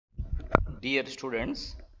Dear students,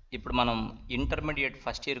 ఇప్పుడు మనం intermediate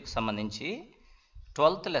first ఇయర్కి సంబంధించి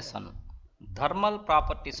 12th lesson thermal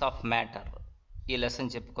properties of matter ఈ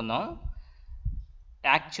లెసన్ చెప్పుకుందాం.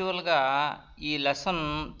 యాక్చువల్గా ఈ లెసన్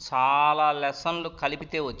చాలా లెసన్లు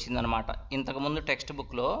కలిపితే వచ్చిందనమాట. ఇంతకుముందు టెక్స్ట్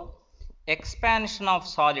బుక్లో ఎక్స్పాన్షన్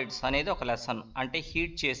ఆఫ్ సాలిడ్స్ అనేది ఒక లెసన్, అంటే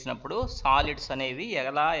హీట్ చేసినప్పుడు సాలిడ్స్ అనేవి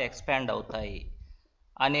ఎలా ఎక్స్పాండ్ అవుతాయి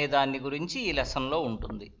అనే దాని గురించి ఈ లెసన్లో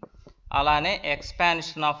ఉంటుంది. అలానే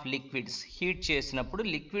ఎక్స్పాన్షన్ ఆఫ్ లిక్విడ్స్, హీట్ చేసినప్పుడు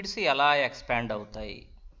లిక్విడ్స్ ఎలా ఎక్స్పాండ్ అవుతాయి.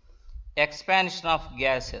 ఎక్స్పాన్షన్ ఆఫ్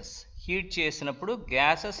గ్యాసెస్, హీట్ చేసినప్పుడు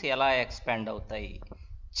గ్యాసెస్ ఎలా ఎక్స్పాండ్ అవుతాయి.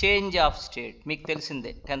 చేంజ్ ఆఫ్ స్టేట్ మీకు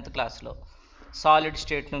తెలిసిందే 10th క్లాస్లో, సాలిడ్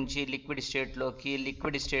స్టేట్ నుంచి లిక్విడ్ స్టేట్లోకి,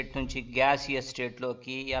 లిక్విడ్ స్టేట్ నుంచి గ్యాసియస్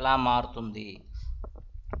స్టేట్లోకి ఎలా మారుతుంది.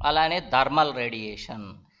 అలానే థర్మల్ రేడియేషన్.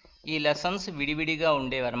 ఈ లెసన్స్ విడివిడిగా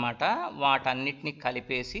ఉండేవన్నమాట, వాటన్నిటిని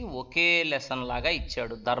కలిపేసి ఒకే లెసన్ లాగా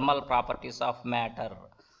ఇచ్చాడు, థర్మల్ ప్రాపర్టీస్ ఆఫ్ మ్యాటర్.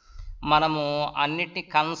 మనము అన్నిటిని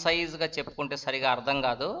కన్సైజ్గా చెప్పుకుంటే సరిగా అర్థం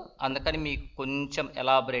కాదు, అందుకని మీకు కొంచెం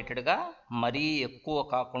ఎలాబొరేటెడ్గా మరీ ఎక్కువ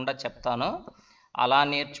కాకుండా చెప్తాను. అలా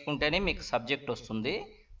నేర్చుకుంటేనే మీకు సబ్జెక్ట్ వస్తుంది.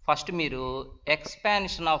 ఫస్ట్ మీరు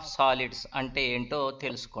ఎక్స్పాన్షన్ ఆఫ్ సాలిడ్స్ అంటే ఏంటో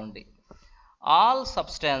తెలుసుకోండి. All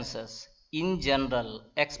substances in general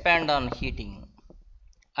expand on heating.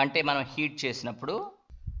 అంటే మనం హీట్ చేసినప్పుడు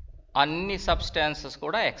అన్ని సబ్స్టాన్సెస్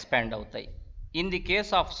కూడా ఎక్స్పాండ్ అవుతాయి. In the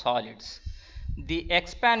case of solids, the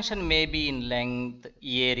expansion may be in length,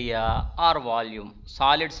 area are volume.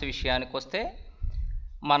 Solids విషయానికి వస్తే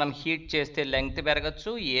మనం హీట్ చేస్తే లెంగ్త్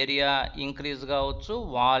పెరగచ్చు, ఏరియా ఇంక్రీజ్ కావచ్చు,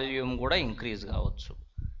 వాల్యూమ్ కూడా ఇంక్రీజ్ కావచ్చు.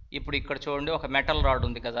 ఇప్పుడు ఇక్కడ చూడండి, ఒక మెటల్ రాడ్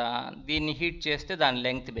ఉంది కదా, దీన్ని హీట్ చేస్తే దాని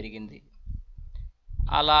లెంగ్త్ పెరిగింది.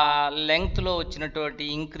 అలా లెంగ్త్లో వచ్చినటువంటి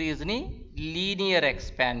ఇంక్రీజ్ని లీనియర్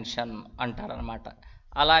ఎక్స్పాన్షన్ అంటారనమాట.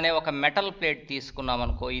 అలానే ఒక మెటల్ ప్లేట్ తీసుకున్నాం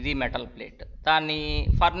అనుకో, ఇది మెటల్ ప్లేట్, దాన్ని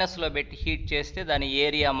ఫర్నెస్లో పెట్టి హీట్ చేస్తే దాని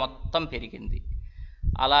ఏరియా మొత్తం పెరిగింది.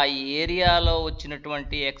 అలా ఈ ఏరియాలో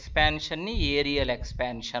వచ్చినటువంటి ఎక్స్పాన్షన్ని ఏరియల్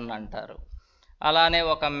ఎక్స్పాన్షన్ అంటారు. అలానే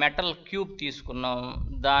ఒక మెటల్ క్యూబ్ తీసుకున్నాం,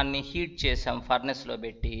 దాన్ని హీట్ చేసాం ఫర్నెస్లో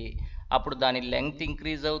పెట్టి, అప్పుడు దాని లెంగ్త్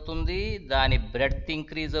ఇంక్రీజ్ అవుతుంది, దాని బ్రెడ్త్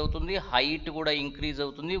ఇంక్రీజ్ అవుతుంది, హైట్ కూడా ఇంక్రీజ్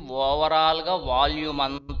అవుతుంది, ఓవరాల్గా వాల్యూమ్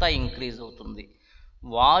అంతా ఇంక్రీజ్ అవుతుంది.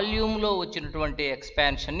 వాల్యూమ్లో వచ్చినటువంటి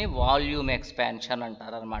ఎక్స్పాన్షన్ని వాల్యూమ్ ఎక్స్పాన్షన్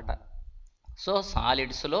అంటారనమాట. సో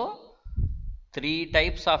సాలిడ్స్లో 3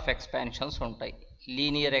 టైప్స్ ఆఫ్ ఎక్స్పాన్షన్స్ ఉంటాయి.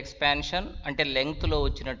 లీనియర్ ఎక్స్పాన్షన్ అంటే లెంగ్త్లో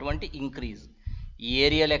వచ్చినటువంటి ఇంక్రీజ్,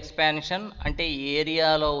 ఏరియల్ ఎక్స్పాన్షన్ అంటే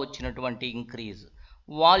ఏరియాలో వచ్చినటువంటి ఇంక్రీజ్,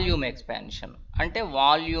 వాల్యూమ్ ఎక్స్పాన్షన్ అంటే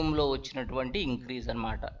వాల్యూమ్లో వచ్చినటువంటి ఇంక్రీజ్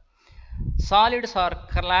అన్నమాట. Solids are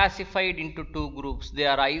classified into 2 groups. They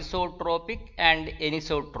are isotropic and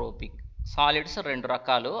ఎనిసోట్రోపిక్. Solids 2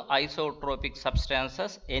 రకాలు, isotropic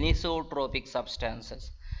substances, ఎనిసోట్రోపిక్ substances.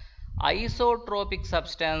 Isotropic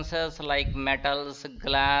substances like metals,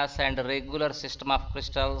 glass and regular system of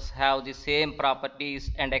crystals have the same properties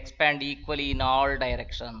and expand equally in all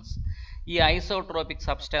directions. ఈ isotropic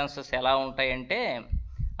substances ఎలా ఉంటాయంటే,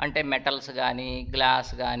 అంటే metals కానీ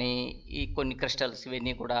glass కానీ ఈ కొన్ని crystals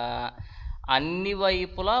ఇవన్నీ కూడా అన్ని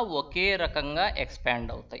వైపులా ఒకే రకంగా ఎక్స్పాండ్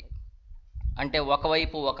అవుతాయి. అంటే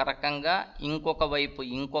ఒకవైపు ఒక రకంగా, ఇంకొక వైపు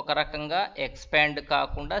ఇంకొక రకంగా ఎక్స్పాండ్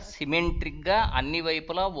కాకుండా సిమెట్రిక్గా అన్ని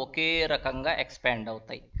వైపులా ఒకే రకంగా ఎక్స్పాండ్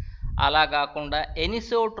అవుతాయి. అలా కాకుండా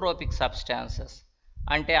ఎనిసోట్రోపిక్ సబ్స్టాన్సెస్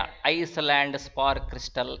అంటే ఐస్లాండ్ స్పార్క్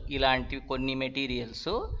క్రిస్టల్ ఇలాంటివి కొన్ని మెటీరియల్స్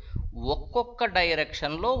ఒక్కొక్క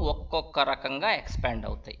డైరెక్షన్లో ఒక్కొక్క రకంగా ఎక్స్పాండ్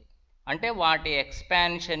అవుతాయి. అంటే వాటి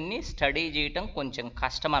ఎక్స్పాన్షన్ని స్టడీ చేయటం కొంచెం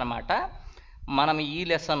కష్టం అన్నమాట. మనం ఈ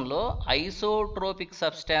లెసన్లో ఐసోట్రోపిక్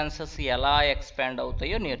సబ్స్టాన్సెస్ ఎలా ఎక్స్పాండ్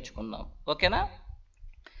అవుతాయో నేర్చుకుందాం, ఓకేనా.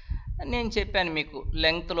 నేను చెప్పాను మీకు,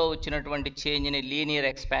 లెంగ్త్లో వచ్చినటువంటి చేంజ్ని లీనియర్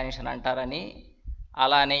ఎక్స్పాన్షన్ అంటారని,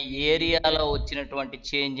 అలానే ఏరియాలో వచ్చినటువంటి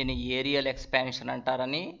చేంజ్ని ఏరియల్ ఎక్స్పాన్షన్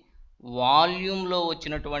అంటారని, వాల్యూమ్లో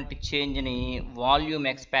వచ్చినటువంటి చేంజ్ని వాల్యూమ్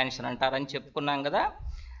ఎక్స్పాన్షన్ అంటారని చెప్పుకున్నాం కదా.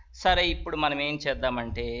 సరే, ఇప్పుడు మనం ఏం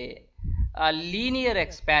చేద్దామంటే ఆ లీనియర్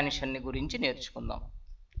ఎక్స్పాన్షన్ని గురించి నేర్చుకుందాం,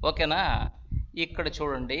 ఓకేనా. ఇక్కడ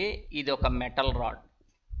చూడండి, ఇది ఒక మెటల్ రాడ్.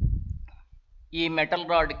 ఈ మెటల్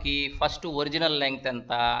రాడ్కి ఫస్ట్ ఒరిజినల్ లెంగ్త్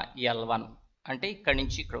ఎంత, L1, అంటే ఇక్కడి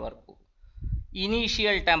నుంచి ఇక్కడ వరకు.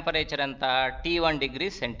 ఇనీషియల్ టెంపరేచర్ ఎంత, T1 డిగ్రీ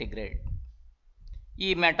సెంటిగ్రేడ్.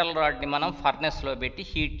 ఈ మెటల్ రాడ్ని మనం ఫర్నెస్లో పెట్టి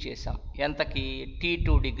హీట్ చేసాం, ఎంతకి,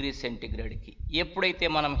 T2 డిగ్రీ సెంటిగ్రేడ్కి. ఎప్పుడైతే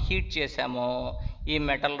మనం హీట్ చేసామో ఈ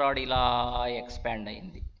మెటల్ రాడ్ ఇలా ఎక్స్పాండ్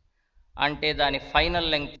అయింది, అంటే దాని ఫైనల్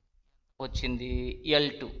లెంగ్త్ వచ్చింది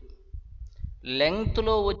L2.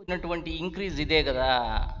 లెంగ్త్లో వచ్చినటువంటి ఇంక్రీజ్ ఇదే కదా,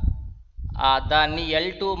 దాన్ని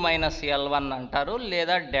L2 - L1 అంటారు,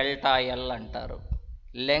 లేదా డెల్టా L అంటారు.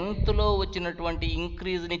 లెంగ్త్లో వచ్చినటువంటి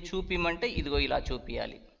ఇంక్రీజ్ని చూపిమంటే ఇదిగో ఇలా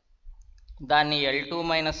చూపించాలి. దాన్ని L2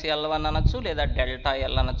 మైనస్ L1 అనొచ్చు, లేదా డెల్టా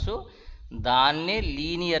L అనొచ్చు. దాన్నే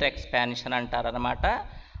లీనియర్ ఎక్స్పాన్షన్ అంటారనమాట.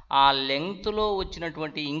 ఆ లెంగ్త్లో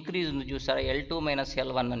వచ్చినటువంటి ఇంక్రీజ్ ఉంది చూసారా, L2 మైనస్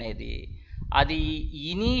L1 అనేది, అది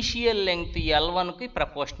ఇనీషియల్ లెంగ్త్ L1కి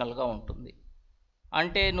ప్రపోర్షనల్గా ఉంటుంది.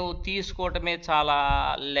 అంటే నువ్వు తీసుకోవటమే చాలా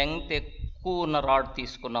లెంగ్త్ ఎక్కువ ఉన్న రాడ్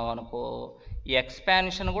తీసుకున్నావు అనుకో,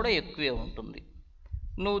 ఎక్స్పాన్షన్ కూడా ఎక్కువే ఉంటుంది.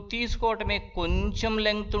 నువ్వు తీసుకోవటమే కొంచెం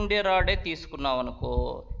లెంగ్త్ ఉండే రాడే తీసుకున్నావు అనుకో,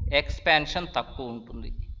 ఎక్స్పాన్షన్ తక్కువ ఉంటుంది.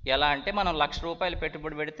 ఎలా అంటే మనం ₹1,00,000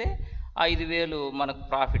 పెట్టుబడి పెడితే 5,000 మనకు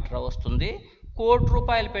ప్రాఫిట్ వస్తుంది.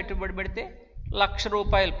 ₹1,00,00,000 పెట్టుబడి పెడితే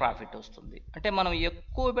 ₹1,00,000 ప్రాఫిట్ వస్తుంది. అంటే మనం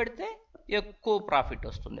ఎక్కువ పెడితే ఎక్కువ ప్రాఫిట్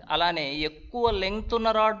వస్తుంది. అలానే ఎక్కువ లెంగ్త్ ఉన్న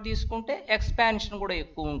రాడ్ తీసుకుంటే ఎక్స్పాన్షన్ కూడా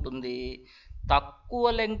ఎక్కువ ఉంటుంది, తక్కువ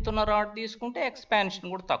లెంగ్త్ ఉన్న రాడ్ తీసుకుంటే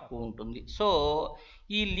ఎక్స్పాన్షన్ కూడా తక్కువ ఉంటుంది. సో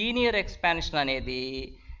ఈ లీనియర్ ఎక్స్పాన్షన్ అనేది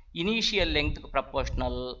ఇనీషియల్ లెంగ్త్కి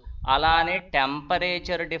ప్రపోర్షనల్. అలానే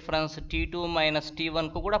టెంపరేచర్ డిఫరెన్స్ T2 మైనస్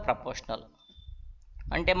T1కు కూడా ప్రపోర్షనల్.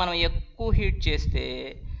 అంటే మనం ఎక్కువ హీట్ చేస్తే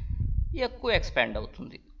ఎక్కువ ఎక్స్పాండ్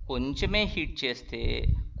అవుతుంది, కొంచెమే హీట్ చేస్తే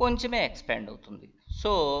కొంచెమే ఎక్స్పాండ్ అవుతుంది.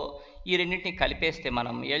 సో ఈ రెండింటిని కలిపేస్తే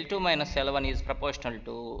మనం L2 minus L1 is proportional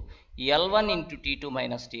to L1 into T2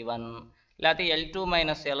 minus T1, లేకపోతే L2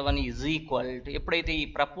 minus L1 is equal to, ఎప్పుడైతే ఈ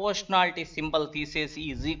ప్రపోర్షనాలిటీ సింబల్ తీసేసి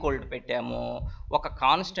ఈజ్ ఈక్వల్ టు పెట్టామో ఒక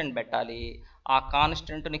కాన్స్టెంట్ పెట్టాలి. ఆ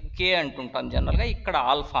కాన్స్టెంట్ని K అంటుంటాం జనరల్గా, ఇక్కడ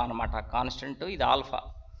ఆల్ఫా అనమాట కాన్స్టెంట్, ఇది alpha.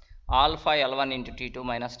 Alpha L1 into T2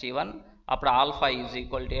 minus T1. అప్పుడు alpha is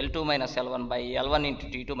equal to L2 minus L1 by L1 into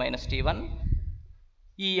T2 minus T1.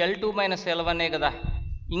 ఈ L2 మైనస్ L1ఏ కదా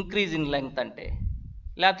ఇంక్రీజ్ ఇన్ లెంగ్త్ అంటే,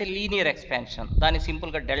 లేకపోతే లీనియర్ ఎక్స్పాన్షన్, దాన్ని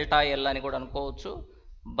సింపుల్గా డెల్టా L అని కూడా అనుకోవచ్చు.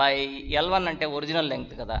 బై L1 అంటే ఒరిజినల్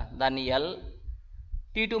లెంగ్త్ కదా, దాన్ని L.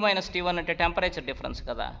 T2 మైనస్ T1 అంటే టెంపరేచర్ డిఫరెన్స్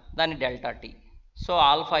కదా, దాన్ని delta T. So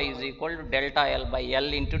alpha is equal to delta L by L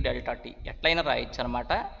into delta T. ఎట్లయినా రాయొచ్చు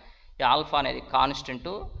అనమాట. ఈ ఆల్ఫా అనేది కాన్స్టెంట్.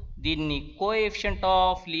 దీన్ని కోఎఫిషియంట్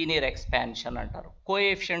ఆఫ్ లీనియర్ ఎక్స్పాన్షన్ అంటారు,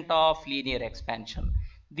 కోఎఫిషియంట్ ఆఫ్ లీనియర్ ఎక్స్పాన్షన్.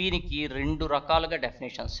 దీనికి రెండు రకాలుగా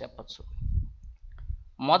డెఫినేషన్స్ చెప్పచ్చు.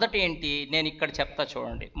 మొదటి ఏంటి నేను ఇక్కడ చెప్తా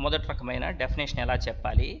చూడండి. మొదటి రకమైన డెఫినేషన్ ఎలా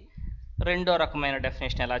చెప్పాలి, రెండో రకమైన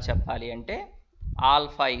డెఫినేషన్ ఎలా చెప్పాలి అంటే,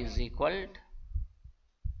 alpha is equal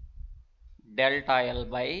delta L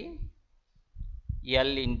by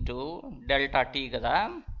L into delta T కదా.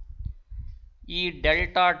 ఈ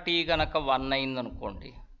డెల్టా T కనుక 1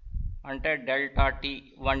 అయిందనుకోండి, అంటే డెల్టా T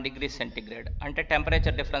 1 డిగ్రీ సెంటిగ్రేడ్, అంటే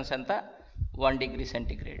టెంపరేచర్ డిఫరెన్స్ ఎంత 1 డిగ్రీ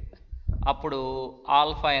సెంటిగ్రేడ్. అప్పుడు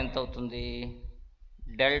ఆల్ఫా ఎంత అవుతుంది,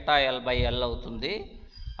 డెల్టా L బై L అవుతుంది.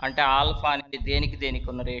 అంటే ఆల్ఫా అనేది దేనికి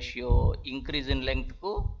ఉన్న రేషియో, ఇంక్రీజ్ ఇన్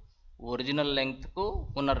లెంగ్త్కు ఒరిజినల్ లెంగ్త్కు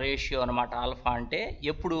ఉన్న రేషియో అనమాట ఆల్ఫా అంటే.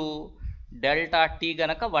 ఎప్పుడు డెల్టా T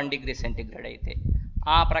గనక 1 డిగ్రీ సెంటిగ్రేడ్ అయితే.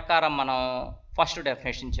 ఆ ప్రకారం మనం ఫస్ట్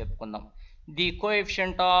డెఫినేషన్ చెప్పుకుందాం. The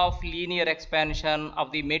coefficient of linear expansion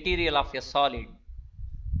of the material of a solid,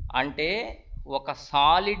 అంటే ఒక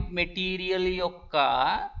సాలిడ్ మెటీరియల్ యొక్క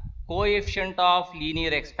కోఎఫిషియంట్ ఆఫ్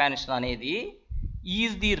లీనియర్ ఎక్స్పాన్షన్ అనేది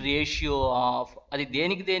ఈజ్ ది రేషియో ఆఫ్, అది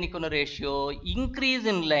దేనికి ఉన్న ratio, increase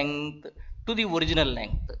in length to the original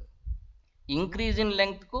length. Increase in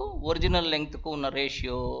లెంగ్త్కు original లెంగ్త్కు ఉన్న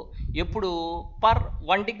ratio ఎప్పుడు per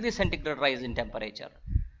 1 degree centigrade rise in temperature.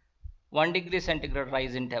 1 degree centigrade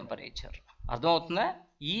rise in temperature. అర్థమవుతుందా?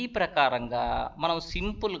 ఈ ప్రకారంగా మనం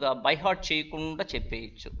సింపుల్గా బైహార్ట్ చేయకుండా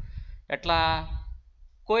చెప్పేయచ్చు. ఎట్లా,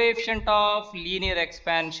 coefficient of linear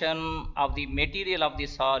expansion of the material of the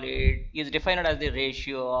solid is defined as the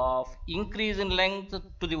ratio of increase in length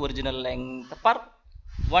to the original length per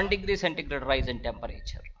 1 degree centigrade rise in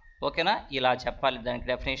temperature. ఓకేనా? ఇలా చెప్పాలి దానికి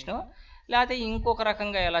డెఫినేషను. లేకపోతే ఇంకొక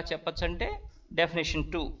రకంగా ఎలా చెప్పచ్చు అంటే, డెఫినేషన్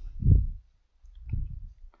 2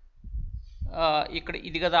 ఇక్కడ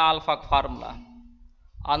ఇది కదా ఆల్ఫాక్ ఫార్ములా,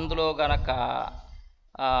 అందులో గనక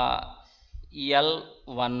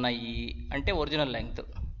L1 అయ్యి అంటే ఒరిజినల్ లెంగ్త్,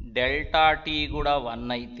 డెల్టా T కూడా 1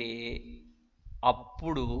 అయితే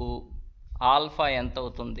అప్పుడు ఆల్ఫా ఎంత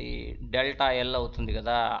అవుతుంది, డెల్టా L అవుతుంది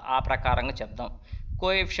కదా. ఆ ప్రకారంగా చెప్దాం.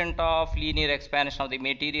 Coefficient of linear expansion of the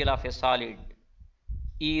material of a solid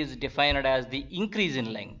is defined as the increase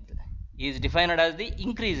in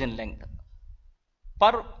length,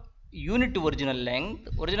 per unit original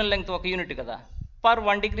length ఒక యూనిట్ కదా, per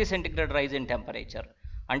 1 degree centigrade rise in temperature.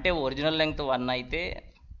 అంటే ఒరిజినల్ లెంగ్త్ 1 అయితే,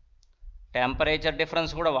 temperature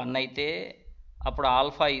difference కూడా 1 అయితే, అప్పుడు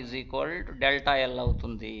alpha is equal to delta L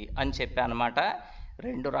అవుతుంది అని చెప్పానమాట.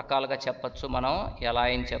 రెండు రకాలుగా చెప్పచ్చు మనం, ఎలా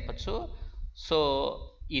అయినా చెప్పచ్చు. సో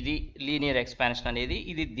ఇది లీనియర్ ఎక్స్పాన్షన్ అనేది.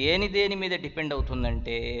 ఇది దేని మీద డిపెండ్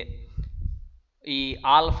అవుతుందంటే, ఈ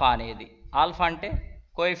ఆల్ఫా అనేది, ఆల్ఫా అంటే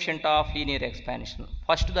coefficient of linear expansion,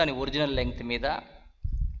 first దాని ఒరిజినల్ లెంగ్త్ మీద,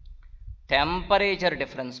 టెంపరేచర్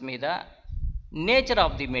డిఫరెన్స్ మీద, నేచర్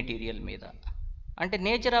ఆఫ్ ది మెటీరియల్ మీద. అంటే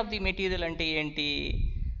నేచర్ ఆఫ్ ది మెటీరియల్ అంటే ఏంటి?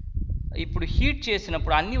 ఇప్పుడు హీట్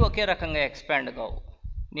చేసినప్పుడు అన్నీ ఒకే రకంగా ఎక్స్పాండ్ కావు.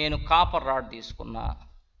 నేను కాపర్ రాడ్ తీసుకున్నా,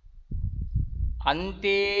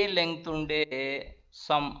 అంతే లెంగ్త్ ఉండే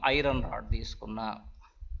సమ్ ఐరన్ రాడ్ తీసుకున్నా,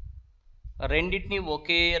 రెండింటిని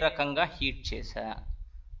ఒకే రకంగా హీట్ చేశా.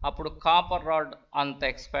 అప్పుడు కాపర్ రాడ్ అంత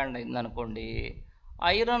ఎక్స్పాండ్ అయిందనుకోండి,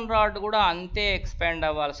 ఐరన్ రాడ్ కూడా అంతే ఎక్స్పాండ్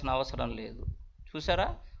అవ్వాల్సిన అవసరం లేదు. చూసారా,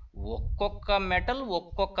 ఒక్కొక్క మెటల్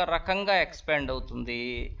ఒక్కొక్క రకంగా ఎక్స్పాండ్ అవుతుంది.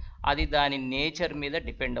 అది దాని నేచర్ మీద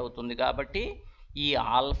డిపెండ్ అవుతుంది. కాబట్టి ఈ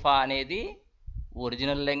ఆల్ఫా అనేది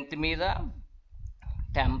ఒరిజినల్ లెంగ్త్ మీద,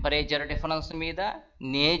 టెంపరేచర్ డిఫరెన్స్ మీద,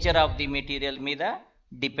 నేచర్ ఆఫ్ ది మెటీరియల్ మీద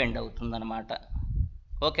డిపెండ్ అవుతుందన్నమాట.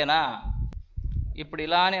 ఓకేనా? ఇప్పుడు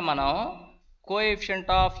ఇలానే మనం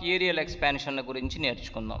కోఎఫిషియంట్ ఆఫ్ ఏరియల్ ఎక్స్పాన్షన్ గురించి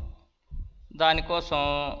నేర్చుకుందాం. దానికోసం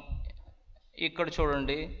ఇక్కడ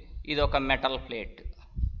చూడండి, ఇది ఒక మెటల్ ప్లేట్.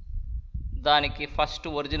 దానికి ఫస్ట్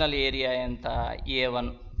ఒరిజినల్ ఏరియా ఎంత? A1.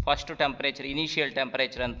 First temperature, initial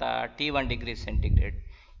temperature ఎంత? T1 degree centigrade.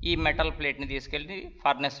 ఈ మెటల్ ప్లేట్ని తీసుకెళ్ళి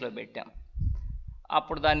ఫర్నెస్లో పెట్టాం.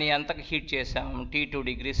 అప్పుడు దాన్ని ఎంతకు హీట్ చేసాం? T2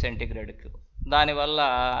 degree సెంటిగ్రేడ్కి. దానివల్ల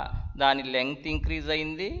దాని లెంగ్త్ ఇంక్రీజ్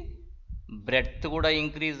అయింది, బ్రెడ్త్ కూడా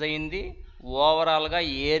ఇంక్రీజ్ అయింది, ఓవరాల్గా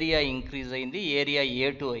ఏరియా ఇంక్రీజ్ అయింది, ఏరియా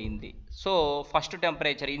A2 అయింది. So first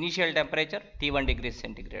temperature, initial temperature T1 degree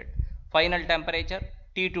centigrade, final temperature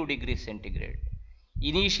T2 degree centigrade.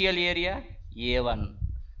 Initial area A1,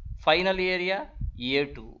 final area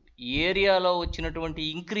A2. ఏరియాలో వచ్చినటువంటి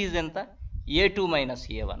ఇంక్రీజ్ ఎంత? A2 minus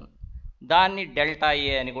A1. దాన్ని డెల్టా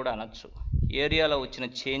ఏ అని కూడా అనొచ్చు. ఏరియాలో వచ్చిన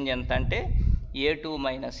చేంజ్ ఎంత అంటే A2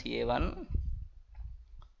 మైనస్ A1,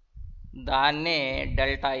 దాన్నే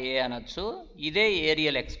డెల్టా ఏ అనొచ్చు. ఇదే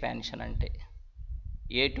ఏరియల్ ఎక్స్పాన్షన్ అంటే.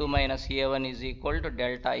 A2 minus A1 is equal to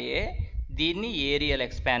delta ఏ. దీన్ని ఏరియల్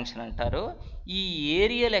ఎక్స్పాన్షన్ అంటారు. ఈ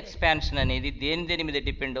ఏరియల్ ఎక్స్పాన్షన్ అనేది దేని మీద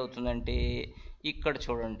డిపెండ్ అవుతుందంటే, ఇక్కడ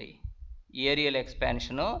చూడండి, ఏరియల్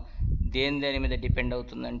ఎక్స్పాన్షను దేని మీద డిపెండ్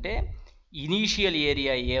అవుతుందంటే, ఇనీషియల్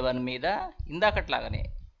ఏరియా A1 మీద, ఇందాకట్లాగానే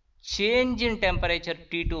change in temperature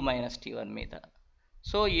T2 minus T1 మీద.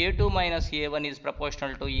 So A2 minus A1 is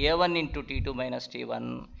proportional to A1 into T2 minus T1.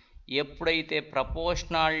 ఎప్పుడైతే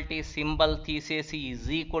ప్రపోర్షనాలిటీ సింబల్ తీసేసి ఈజ్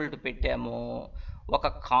ఈక్వల్ టు పెట్టామో, ఒక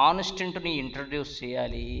కాన్స్టెంట్ని ఇంట్రడ్యూస్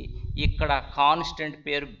చేయాలి. ఇక్కడ కాన్స్టెంట్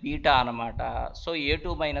పేరు బీటా అనమాట. So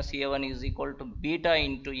A2 minus A1 is equal to beta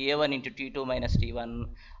into A1 into T2 minus T1.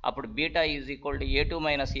 అప్పుడు beta is equal to A2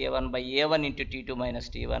 minus A1 by A1 into T2 minus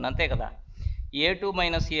T1. అంతే కదా. A2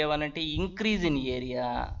 minus A1 అంటే increase in area,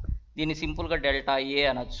 దీన్ని సింపుల్గా delta ఏ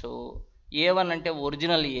అనొచ్చు. A1 అంటే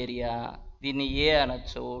original area, దీన్ని ఏ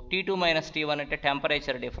అనొచ్చు. T2 మైనస్ T1 అంటే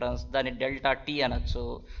టెంపరేచర్ డిఫరెన్స్, దాన్ని డెల్టా టీ అనొచ్చు.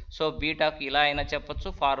 సో బీటాకి ఇలా అయినా చెప్పచ్చు,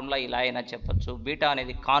 ఫార్ములా ఇలా అయినా చెప్పచ్చు. బీటా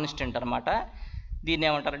అనేది కాన్స్టెంట్ అనమాట. దీన్ని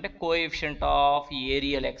ఏమంటారంటే కోఎఫిషియంట్ ఆఫ్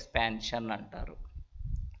ఏరియల్ ఎక్స్పాన్షన్ అంటారు.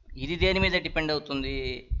 ఇది దేని మీద డిపెండ్ అవుతుంది?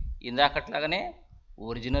 ఇందాకట్లాగానే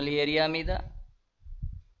ఒరిజినల్ ఏరియా మీద,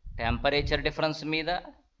 టెంపరేచర్ డిఫరెన్స్ మీద,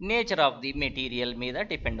 నేచర్ ఆఫ్ ది మెటీరియల్ మీద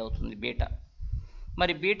డిపెండ్ అవుతుంది బీటా.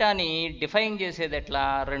 మరి బీటాని డిఫైన్ చేసేది ఎట్లా?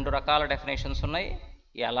 రెండు రకాల డెఫినేషన్స్ ఉన్నాయి,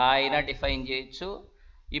 ఎలా అయినా డిఫైన్ చేయొచ్చు.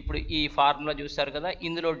 ఇప్పుడు ఈ ఫార్ములా చూసారు కదా,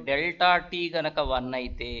 ఇందులో డెల్టా టీ గనక 1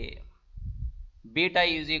 అయితే beta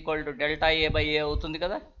is equal to delta A by ఏ అవుతుంది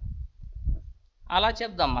కదా. అలా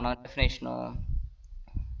చెప్దాం మనం డెఫినేషను.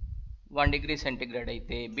 1 డిగ్రీ సెంటిగ్రేడ్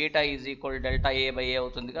అయితే beta is equal delta A by A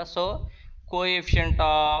అవుతుందిగా. So coefficient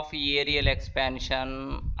of aerial expansion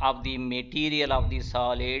of the material of the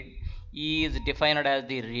solid is defined as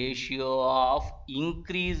the ratio of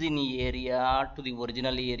increase in area to the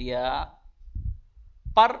original area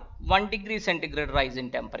per 1 degree centigrade rise in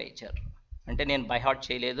temperature. అంటే నేను by heart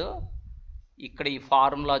చేయలేదు, ఇక్కడ ఈ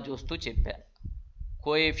formula చూస్తూ చెప్పా.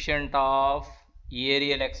 Coefficient of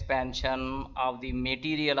aerial expansion of the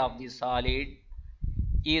material of the solid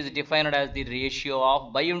is defined as the ratio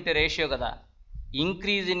of, by ఉంటే ratio కదా,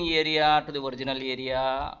 increase in area to the original area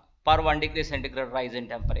per 1 degree centigrade rise in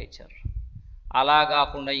temperature. అలా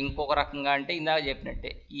కాకుండా ఇంకొక రకంగా అంటే ఇందాక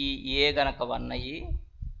చెప్పినట్టే, ఈ ఏ గనక 1 అయ్యి,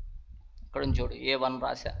 ఇక్కడ చూడు A1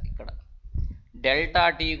 రాశా, ఇక్కడ డెల్టా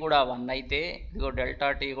టీ కూడా 1 అయితే, ఇదిగో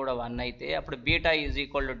డెల్టా టీ కూడా 1 అయితే అప్పుడు beta is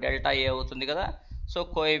equal to delta ఏ అవుతుంది కదా. So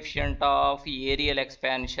coefficient of aerial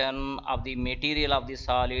expansion of the material of the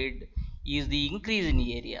solid is the increase in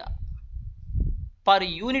area per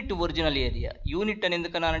unit original area. Unit అని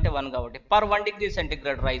ఎందుకన్నానంటే 1 కాబట్టి, per 1 degree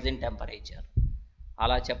centigrade rise in temperature.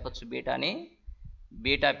 అలా చెప్పొచ్చు బీటాని.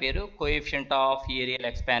 Beta పేరు coefficient of aerial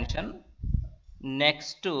expansion.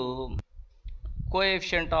 Next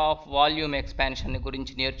coefficient of volume expansion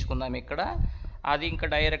గురించి నేర్చుకుందాం ఇక్కడ. అది ఇంకా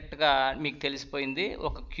డైరెక్ట్గా మీకు తెలిసిపోయింది.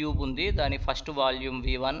 ఒక క్యూబ్ ఉంది, దాని first volume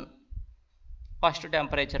V1, first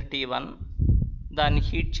temperature T1, దాన్ని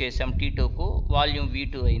హీట్ చేసాం T2కు, వాల్యూమ్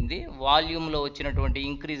V2 అయింది. వాల్యూమ్లో వచ్చినటువంటి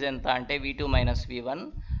ఇంక్రీజ్ ఎంత అంటే V2 మైనస్ V1,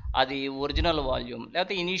 అది ఒరిజినల్ వాల్యూమ్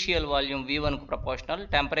లేకపోతే initial volume V1కు proportional,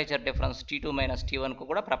 temperature difference T2 minus T1కు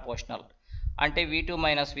కూడా ప్రపోర్షనల్. అంటే V2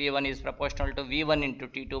 minus V1 is proportional to V1 into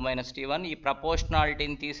T2 minus T1. ఈ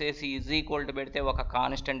ప్రపోర్షనాలిటీని తీసేసి ఈజ్ ఈక్వల్ టు పెడితే ఒక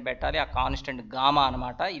కాన్స్టెంట్ పెట్టాలి. ఆ కాన్స్టెంట్ గామా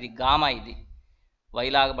అనమాట. ఇది గామా, ఇది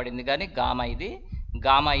వైలాగబడింది కానీ గామా. ఇది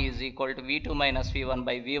gamma is equal to V2 minus V1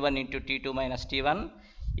 by V1 into T2 minus T1.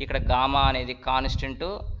 ఇక్కడ గామా అనేది కాన్స్టెంట్,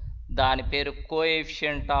 దాని పేరు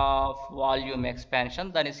కోఎఫిషియంట్ ఆఫ్ వాల్యూమ్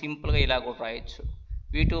ఎక్స్పాన్షన్. దాన్ని సింపుల్గా ఇలా కూడా రాయొచ్చు.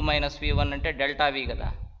 V2 మైనస్ V1 అంటే డెల్టా V కదా,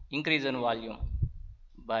 increase in volume,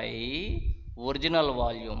 by original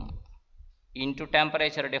volume into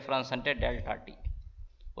temperature difference అంటే డెల్టా T.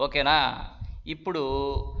 ఓకేనా? ఇప్పుడు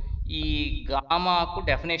ఈ గామాకు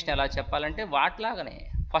డెఫినేషన్ ఎలా చెప్పాలంటే వాటిలాగానే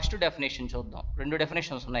ఫస్ట్ డెఫినేషన్ చూద్దాం. రెండు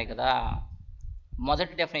డెఫినేషన్స్ ఉన్నాయి కదా.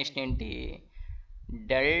 మొదటి డెఫినేషన్ ఏంటి?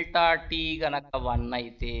 డెల్టా T గనక 1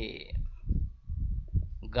 అయితే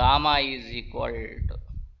gamma is equal to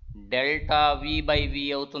delta V by V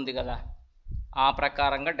అవుతుంది కదా. ఆ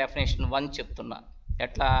ప్రకారంగా డెఫినేషన్ 1 చెప్తున్నా.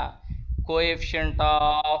 ఎట్లా? Coefficient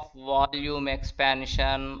of volume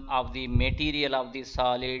expansion of the material of the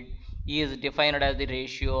solid is defined as the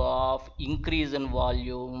ratio of increase in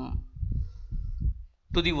volume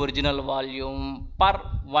to the original volume per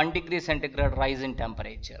 1 degree centigrade rise in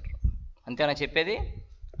temperature. అంతేనా చెప్పేది?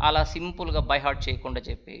 అలా సింపుల్గా బై హార్ట్ చేయకుండా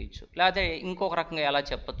చెప్పేయచ్చు. లేకపోతే ఇంకొక రకంగా ఎలా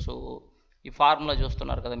చెప్పచ్చు? ఈ ఫార్ములా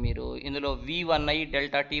చూస్తున్నారు కదా మీరు, ఇందులో V1 అయ్యి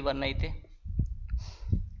డెల్టా T1 అయితే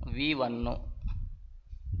V1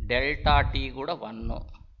 డెల్టా T కూడా 1,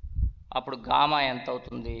 అప్పుడు గామా ఎంత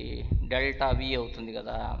అవుతుంది? డెల్టా V అవుతుంది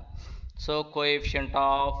కదా. So coefficient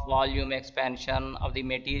of volume expansion of the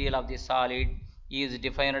material of the solid is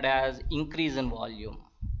defined as increase in volume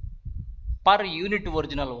per unit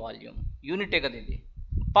original volume. యూనిటే కదా ఇది,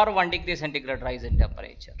 per 1 degree centigrade rise in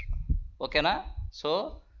temperature. ఓకేనా? So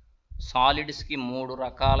సాలిడ్స్కి 3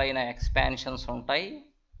 రకాలైన expansions ఉంటాయి.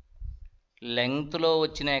 లెంగ్త్లో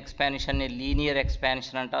వచ్చిన ఎక్స్పాన్షన్ని linear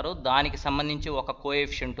expansion అంటారు. దానికి సంబంధించి ఒక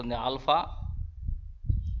కోఎఫిషియంట్ ఉంది ఆల్ఫా.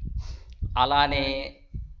 అలానే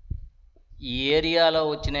ఏరియాలో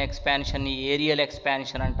వచ్చిన ఎక్స్పాన్షన్ని ఏరియల్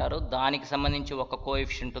ఎక్స్పాన్షన్ అంటారు. దానికి సంబంధించి ఒక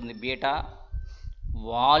కోఎఫిషియంట్ ఉంది బీటా.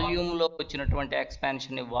 వాల్యూమ్లో వచ్చినటువంటి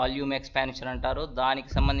ఎక్స్పాన్షన్ని వాల్యూమ్ ఎక్స్పాన్షన్ అంటారు. దానికి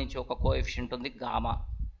సంబంధించి ఒక కోఎఫిషియంట్ ఉంది గామా.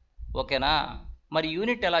 ఓకేనా? మరి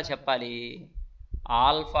యూనిట్ ఎలా చెప్పాలి?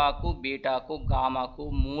 ఆల్ఫాకు, బీటాకు, గామాకు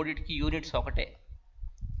మూడిటికి యూనిట్స్ ఒకటే.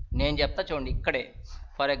 నేను చెప్తా చూడండి ఇక్కడే.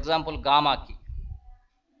 ఫర్ ఎగ్జాంపుల్ గామాకి,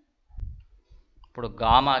 ఇప్పుడు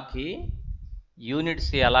గామాకి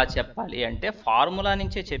యూనిట్స్ ఎలా చెప్పాలి అంటే ఫార్ములా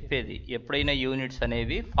నుంచే చెప్పేది. ఎప్పుడైనా యూనిట్స్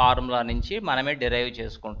అనేవి ఫార్ములా నుంచి మనమే డిరైవ్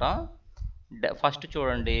చేసుకుంటాం. ఫస్ట్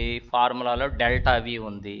చూడండి, ఫార్ములాలో డెల్టా V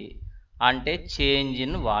ఉంది అంటే change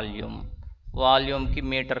in volume. వాల్యూమ్కి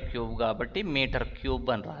metre cube కాబట్టి మీటర్ క్యూబ్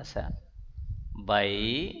అని రాశా, బై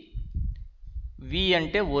V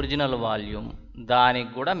అంటే ఒరిజినల్ వాల్యూమ్,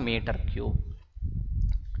 దానికి కూడా మీటర్ క్యూబ్.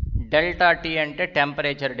 డెల్టా T అంటే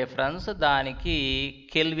టెంపరేచర్ డిఫరెన్స్, దానికి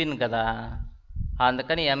కెల్విన్ కదా,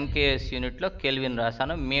 అందుకని MKS యూనిట్లో కెల్విన్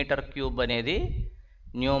రాశాను. మీటర్ క్యూబ్ అనేది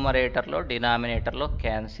న్యూమరేటర్లో డినామినేటర్లో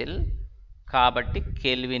క్యాన్సిల్, కాబట్టి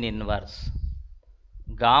కెల్విన్ ఇన్వర్స్.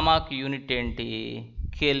 గామాకు యూనిట్ ఏంటి?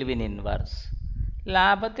 Kelvin inverse.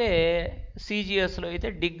 లేకపోతే CGSలో అయితే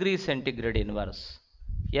డిగ్రీ సెంటిగ్రేడ్ ఇన్వర్స్,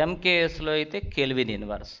 MKSలో అయితే కెల్విన్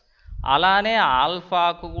ఇన్వర్స్. అలానే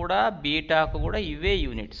ఆల్ఫాకు కూడా బీటాకు కూడా ఇవే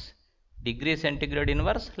యూనిట్స్, డిగ్రీ సెంటిగ్రేడ్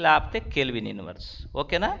ఇన్వర్స్ లేకపోతే కెల్విన్ ఇన్వర్స్.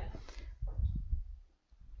 ఓకేనా?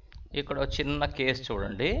 ఇక్కడ చిన్న కేసు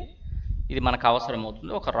చూడండి, ఇది మనకు అవసరం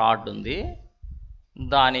అవుతుంది. ఒక రాడ్ ఉంది,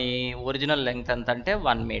 దాని ఒరిజినల్ లెంగ్త్ ఎంత అంటే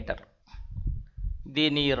 1 మీటర్.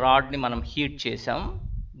 దీని రాడ్ని మనం హీట్ చేసాం,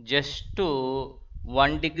 జస్ట్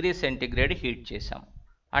 1 డిగ్రీ సెంటిగ్రేడ్ హీట్ చేసాం.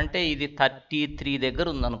 అంటే ఇది 33 దగ్గర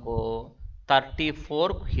ఉందనుకో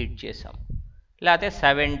 34కు హీట్ చేసాం, లేకపోతే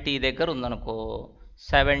 70 దగ్గర ఉందనుకో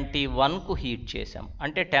 71కు హీట్ చేసాం.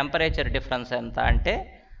 అంటే టెంపరేచర్ డిఫరెన్స్ ఎంత అంటే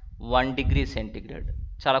 1 డిగ్రీ సెంటిగ్రేడ్,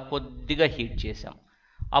 చాలా కొద్దిగా హీట్ చేసాం.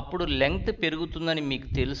 అప్పుడు లెంగ్త్ పెరుగుతుందని మీకు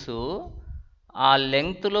తెలుసు. ఆ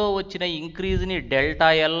లెంగ్త్లో వచ్చిన ఇంక్రీజ్ని డెల్టా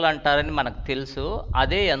L అంటారని మనకు తెలుసు.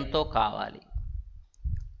 అదే ఎంతో కావాలి,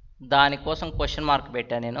 దానికోసం క్వశ్చన్ మార్క్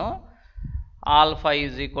పెట్టాను నేను. Alpha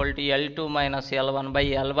is equal to L2 minus L1 by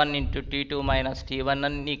L1 into T2 minus T1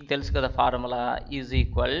 అని నీకు తెలుసు కదా formula. Is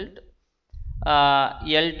equal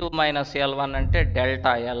L2 minus L1 అంటే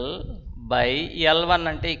డెల్టా L బై L1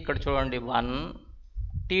 అంటే ఇక్కడ చూడండి 1,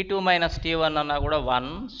 T2 మైనస్ T1 అన్నా కూడా 1.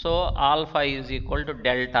 So alpha is equal to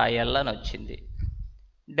delta L అని వచ్చింది.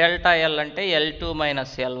 డెల్టా ఎల్ అంటే L2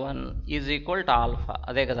 minus L1 is equal to alpha,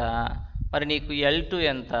 అదే కదా. మరి నీకు L2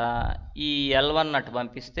 ఎంత, ఈ L1 అటు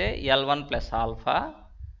పంపిస్తే L1 ప్లస్ ఆల్ఫా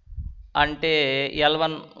అంటే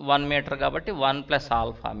L1 1 మీటర్ కాబట్టి 1 ప్లస్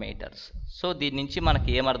ఆల్ఫా మీటర్స్. సో దీని నుంచి మనకి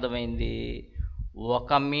ఏమర్థమైంది,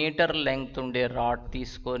 1 మీటర్ లెంగ్త్ ఉండే రాడ్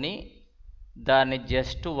తీసుకొని దాన్ని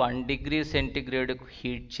జస్ట్ 1 డిగ్రీ సెంటిగ్రేడ్కు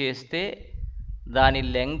హీట్ చేస్తే దాని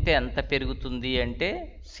లెంగ్త్ ఎంత పెరుగుతుంది అంటే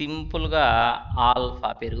సింపుల్గా ఆల్ఫా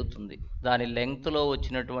పెరుగుతుంది. దాని లెంగ్త్లో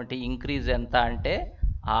వచ్చినటువంటి ఇంక్రీజ్ ఎంత అంటే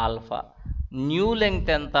ఆల్ఫా. న్యూ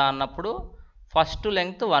లెంగ్త్ ఎంత అన్నప్పుడు ఫస్ట్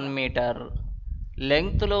లెంగ్త్ 1 మీటర్,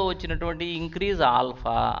 లెంగ్త్లో వచ్చినటువంటి ఇంక్రీజ్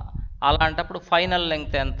ఆల్ఫా, అలాంటప్పుడు ఫైనల్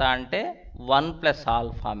లెంగ్త్ ఎంత అంటే 1 ప్లస్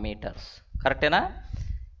ఆల్ఫా మీటర్స్. కరెక్టేనా?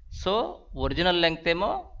 సో ఒరిజినల్ లెంగ్త్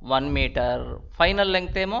ఏమో 1 మీటర్, ఫైనల్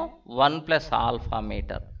లెంగ్త్ ఏమో 1 ప్లస్ ఆల్ఫా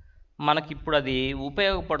మీటర్. మనకి ఇప్పుడు అది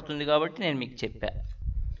ఉపయోగపడుతుంది కాబట్టి నేను మీకు చెప్పా.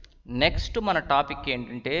 నెక్స్ట్ మన టాపిక్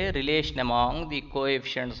ఏంటంటే relation among the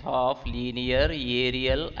coefficients of linear,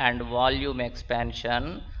 aerial and volume expansion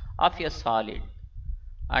of a solid.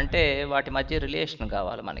 అంటే వాటి మధ్య రిలేషన్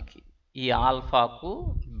కావాలి మనకి. ఈ ఆల్ఫాకు,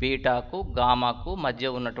 బీటాకు, గామాకు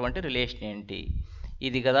మధ్య ఉన్నటువంటి రిలేషన్ ఏంటి?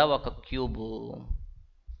 ఇది కదా ఒక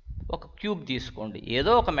క్యూబ్ తీసుకోండి,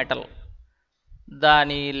 ఏదో ఒక మెటల్.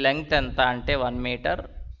 దాని లెంగ్త్ ఎంత అంటే 1 మీటర్,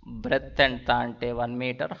 బ్రెత్ ఎంత అంటే 1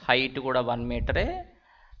 మీటర్, హైట్ కూడా 1 మీటరే.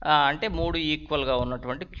 అంటే 3 ఈక్వల్గా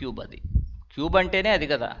ఉన్నటువంటి క్యూబ్. అది క్యూబ్ అంటేనే అది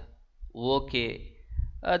కదా. ఓకే,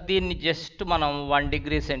 దీన్ని జస్ట్ మనం 1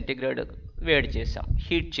 డిగ్రీ సెంటిగ్రేడ్ వేడి చేసాం,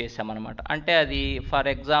 హీట్ చేసాం అనమాట. అంటే అది ఫర్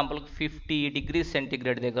ఎగ్జాంపుల్ 50 డిగ్రీ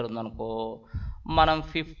సెంటిగ్రేడ్ దగ్గర ఉందనుకో, మనం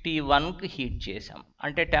 51కి హీట్ చేసాం.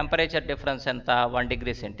 అంటే టెంపరేచర్ డిఫరెన్స్ ఎంత, 1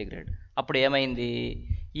 డిగ్రీ సెంటిగ్రేడ్. అప్పుడు ఏమైంది,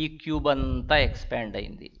 ఈ క్యూబ్ అంతా ఎక్స్పాండ్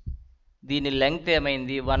అయింది. దీని లెంగ్త్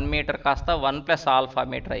ఏమైంది, 1 మీటర్ కాస్త 1 ప్లస్ ఆల్ఫా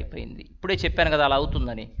మీటర్ అయిపోయింది. ఇప్పుడే చెప్పాను కదా అలా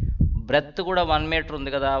అవుతుందని. బ్రెత్ కూడా 1 మీటర్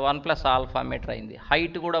ఉంది కదా, 1 ప్లస్ ఆల్ఫా మీటర్ అయింది.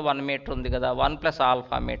 హైట్ కూడా 1 మీటర్ ఉంది కదా, 1 ప్లస్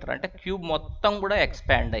ఆల్ఫా మీటర్. అంటే క్యూబ్ మొత్తం కూడా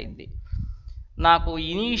ఎక్స్పాండ్ అయింది. నాకు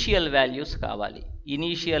ఇనీషియల్ వాల్యూస్ కావాలి.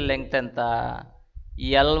 ఇనీషియల్ లెంగ్త్ ఎంత,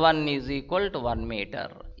 L1 is equal to 1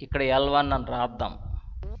 metre. ఇక్కడ L1 అని రాద్దాం.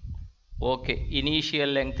 Okay,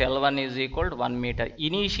 initial length L1 is equal to 1 metre.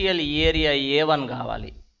 Initial area A1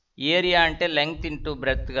 కావాలి. ఏరియా అంటే లెంగ్త్ ఇంటూ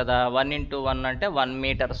బ్రెత్ కదా, 1 ఇంటూ 1 అంటే 1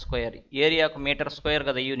 మీటర్ స్క్వేర్. ఏరియాకు మీటర్ స్క్వేర్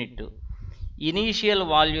కదా యూనిట్. ఇనీషియల్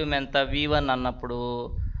వాల్యూమ్ ఎంత, V1 అన్నప్పుడు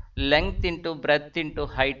length into breath into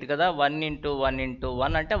height కదా, 1 ఇంటూ 1 ఇంటూ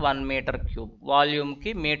 1 అంటే 1 metre cube.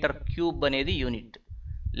 వాల్యూమ్కి metre cube అనేది యూనిట్.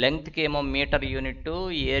 లెంగ్త్కి ఏమో మీటర్ యూనిట్,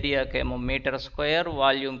 ఏరియాకి ఏమో మీటర్ స్క్వేర్,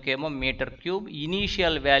 వాల్యూమ్కి ఏమో మీటర్ క్యూబ్.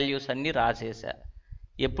 ఇనీషియల్ వాల్యూస్ అన్నీ రాసేసా.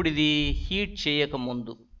 ఎప్పుడు ఇది, హీట్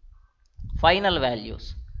చేయకముందు. ఫైనల్ వాల్యూస్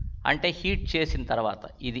అంటే హీట్ చేసిన తర్వాత.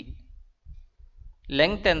 ఇది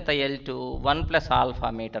లెంగ్త్ ఎంత, L2 1 ప్లస్ ఆల్ఫా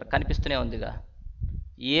మీటర్ కనిపిస్తూనే ఉందిగా.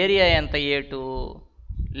 ఏరియా ఎంత, A2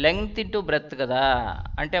 లెంగ్త్ ఇంటూ బ్రెత్ కదా,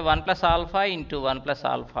 అంటే 1 plus alpha into 1 plus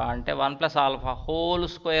alpha అంటే 1 plus alpha whole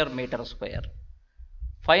square metre square.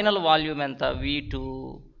 Final volume ఎంత, V2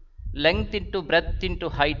 length into breath into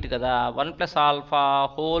height కదా, 1 plus alpha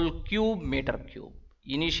whole cube metre cube.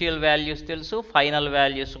 Initial values తెలుసు, final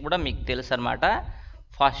values కూడా మీకు తెలుసు అనమాట.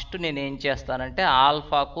 ఫస్ట్ నేను ఏం చేస్తానంటే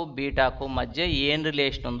ఆల్ఫాకు బీటాకు మధ్య ఏం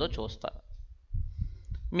రిలేషన్ ఉందో చూస్తా.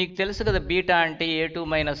 మీకు తెలుసు కదా, బీటా అంటే A2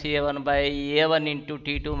 minus A1 by A1 into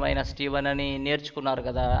T2 minus T1 అని నేర్చుకున్నారు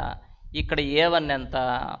కదా. ఇక్కడ A1 ఎంత,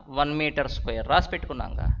 1 మీటర్ స్క్వేర్ రాసి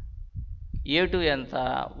పెట్టుకున్నాంగా. A2 ఎంత,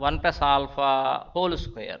 1 plus alpha whole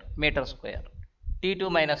square metre square.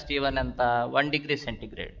 T2 minus T1 ఎంత, 1 డిగ్రీ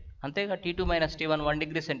సెంటిగ్రేడ్. అంతేగా, T2 మైనస్ T1 1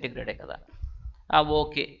 డిగ్రీ సెంటిగ్రేడే కదా.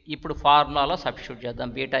 ఓకే, ఇప్పుడు ఫార్ములాలో సబ్స్టిట్యూట్ చేద్దాం.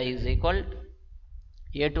 బీటా ఈజ్ ఈక్వల్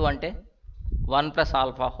A2 అంటే 1 plus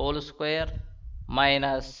alpha whole square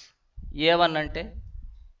minus A1 అంటే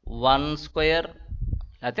 1 స్క్వేర్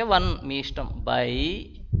లేకపోతే 1 మీ ఇష్టం బై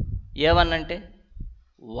A1 అంటే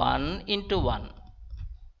 1 ఇంటూ 1.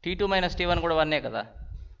 T2 మైనస్ T1 కూడా 1 కదా.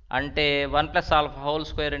 అంటే 1 ప్లస్ ఆల్ఫా హోల్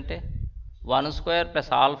స్క్వేర్ అంటే 1 square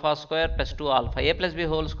plus alpha square plus 2 alpha. A plus B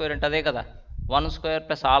whole square అంటే అదే కదా, 1 square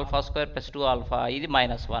plus alpha square plus 2 alpha. ఇది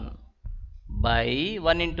 -1 బై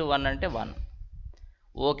 1 ఇంటూ 1 అంటే 1.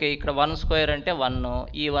 ఓకే, ఇక్కడ 1 స్క్వేర్ అంటే 1,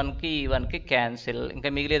 ఈ 1కి క్యాన్సిల్, ఇంకా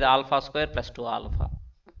మిగిలేదు ఆల్ఫా స్క్వేర్ ప్లస్ 2 ఆల్ఫా.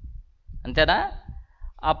 అంతేనా?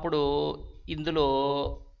 అప్పుడు ఇందులో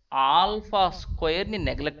ఆల్ఫా స్క్వేర్ని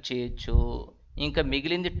నెగ్లెక్ట్ చేయొచ్చు, ఇంకా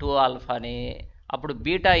మిగిలింది 2 ఆల్ఫాని. అప్పుడు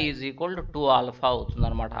beta is equal to 2 alpha అవుతుంది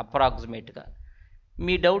అనమాట అప్రాక్సిమేట్గా.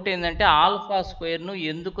 మీ డౌట్ ఏంటంటే ఆల్ఫా స్క్వేర్ను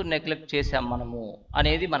ఎందుకు నెగ్లెక్ట్ చేసాం మనము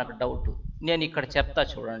అనేది మనకు డౌట్. నేను ఇక్కడ చెప్తా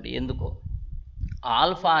చూడండి ఎందుకో.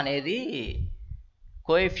 ఆల్ఫా అనేది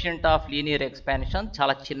కోఎఫిషియంట్ ఆఫ్ లీనియర్ ఎక్స్పాన్షన్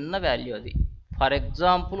చాలా చిన్న వాల్యూ. అది ఫర్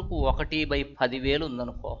ఎగ్జాంపుల్కు 1/10,000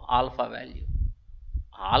 ఉందనుకో ఆల్ఫా వాల్యూ.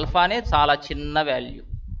 ఆల్ఫానే చాలా చిన్న వాల్యూ,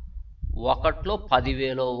 1లో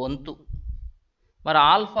 10,000 వంతు. మరి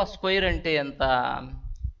ఆల్ఫా స్క్వేర్ అంటే ఎంత?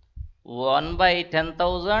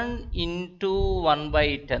 1/10,000 ఇంటూ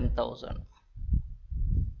 1/10,000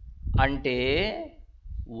 అంటే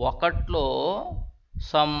 1లో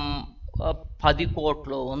సమ్ 10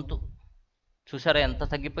 కోట్ల వంతు. చూసారా ఎంత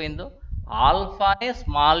తగ్గిపోయిందో? ఆల్ఫానే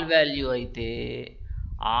స్మాల్ వాల్యూ అయితే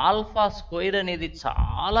ఆల్ఫా స్క్వేర్ అనేది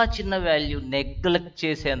చాలా చిన్న వాల్యూ, నెగ్లెక్ట్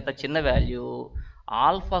చేసేంత చిన్న వాల్యూ.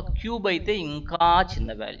 ఆల్ఫా క్యూబ్ అయితే ఇంకా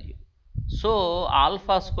చిన్న వాల్యూ. సో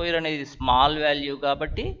ఆల్ఫా స్క్వేర్ అనేది స్మాల్ వాల్యూ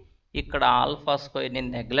కాబట్టి ఇక్కడ ఆల్ఫా స్క్వేర్ని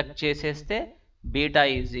నెగ్లెక్ట్ చేసేస్తే beta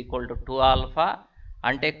is equal to 2 alpha.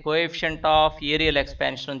 అంటే కోఎఫిషియంట్ ఆఫ్ ఏరియల్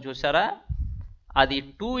ఎక్స్పాన్షన్ చూసారా, అది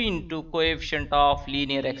 2 into coefficient of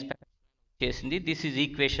linear expansion చేసింది. This is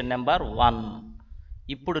equation number 1.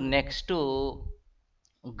 ఇప్పుడు నెక్స్ట్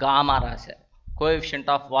గామా రాశారు, కోఎఫిషియంట్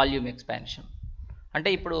ఆఫ్ వాల్యూమ్ ఎక్స్పాన్షన్. అంటే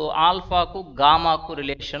ఇప్పుడు ఆల్ఫాకు గామాకు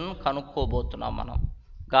రిలేషన్ కనుక్కోబోతున్నాం మనం.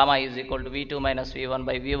 Gamma is equal to V2 minus V1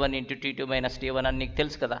 by V1 into T2 minus T1 అని నీకు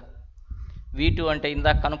తెలుసు కదా. V2 అంటే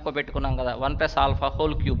ఇందాక కనుక్కోబెట్టుకున్నాం కదా, 1 ప్లస్ ఆల్ఫా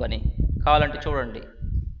హోల్ క్యూబ్ అని. కావాలంటే చూడండి,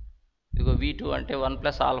 ఇదిగో V2 అంటే 1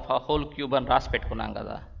 ప్లస్ ఆల్ఫా హోల్ క్యూబ్ అని రాసి పెట్టుకున్నాం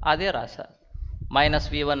కదా, అదే రాసా. మైనస్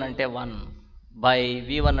V1 అంటే 1 బై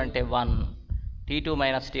V1 అంటే 1, T2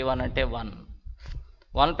 మైనస్ T1 అంటే 1.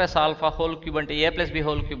 1 ప్లస్ ఆల్ఫా హోల్ క్యూబ్ అంటే A plus B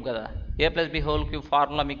whole cube కదా. A plus B whole cube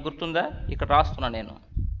formula మీకు గుర్తుందా? ఇక్కడ రాస్తున్నా నేను.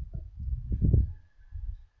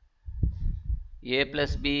 A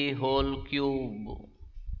plus B whole cube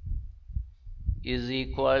is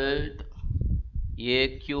equal A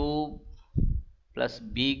cube plus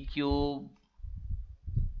B cube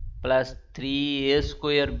plus 3A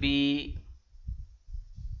square B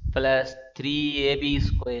plus 3AB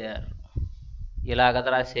square. ఇలా కదా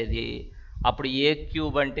రాసేది. అప్పుడు A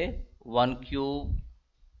క్యూబ్ అంటే 1 క్యూబ్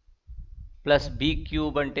ప్లస్ B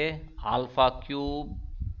క్యూబ్ అంటే alpha cube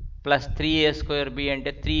plus 3A square B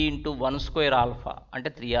అంటే 3 into 1 square alpha అంటే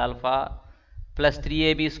 3 alpha plus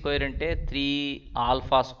 3AB square అంటే 3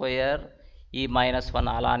 alpha square. ఈ -1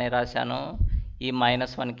 అలానే రాశాను. ఈ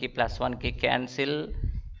 -1కి +1కి క్యాన్సిల్.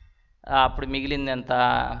 అప్పుడు మిగిలింది ఎంత?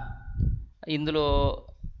 ఇందులో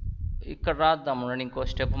ఇక్కడ రాద్దాము ఇంకో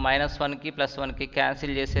స్టెప్. -1కి +1కి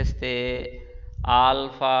క్యాన్సిల్ చేసేస్తే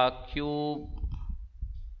alpha cube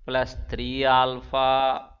plus 3 alpha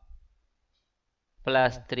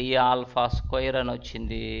plus 3 alpha square అని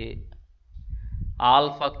వచ్చింది.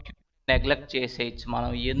 ఆల్ఫా క్యూబ్ నెగ్లెక్ట్ చేసేయచ్చు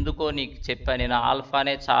మనం. ఎందుకో నీకు చెప్పాను నేను,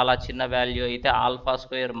 ఆల్ఫానే చాలా చిన్న వాల్యూ అయితే ఆల్ఫా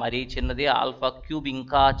స్క్వేర్ మరీ చిన్నది, ఆల్ఫా క్యూబ్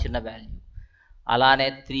ఇంకా చిన్న వాల్యూ. అలానే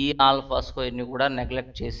 3 ఆల్ఫా స్క్వేర్ని కూడా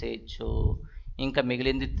నెగ్లెక్ట్ చేసేయచ్చు. ఇంకా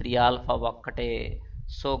మిగిలింది 3 ఆల్ఫా ఒక్కటే.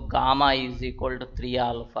 So gamma is equal to 3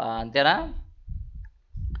 alpha, అంతేనా?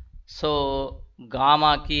 సో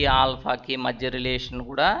గామాకి ఆల్ఫాకి మధ్య రిలేషన్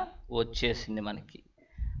కూడా వచ్చేసింది మనకి.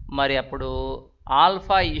 మరి అప్పుడు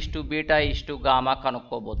alpha is to beta is to gamma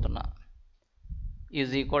కనుక్కోబోతున్నా.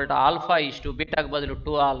 Is equal to alpha is to బీటాకు బదులు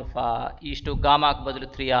 2 ఆల్ఫా ఈజ్ టు గామాకు బదులు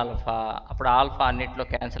 3 ఆల్ఫా. అప్పుడు ఆల్ఫా అన్నిట్లో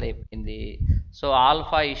క్యాన్సిల్ అయిపోయింది. So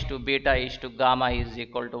alpha is to beta is to gamma is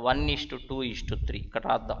equal to 1:2:3. ఇక్కడ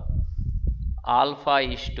రాద్దాం. Alpha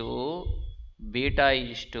is to beta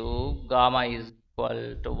is to gamma is equal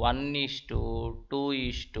to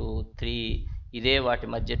 1:2:3. ఇదే వాటి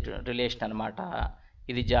మధ్య రిలేషన్ అనమాట.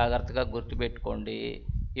 ఇది జాగ్రత్తగా గుర్తుపెట్టుకోండి.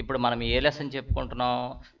 ఇప్పుడు మనం ఏ లెసన్ చెప్పుకుంటున్నాం?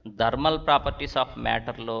 Thermal properties of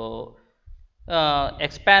మ్యాటర్లో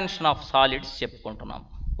expansion of solids చెప్పుకుంటున్నాం.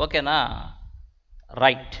 ఓకేనా?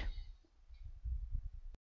 రైట్.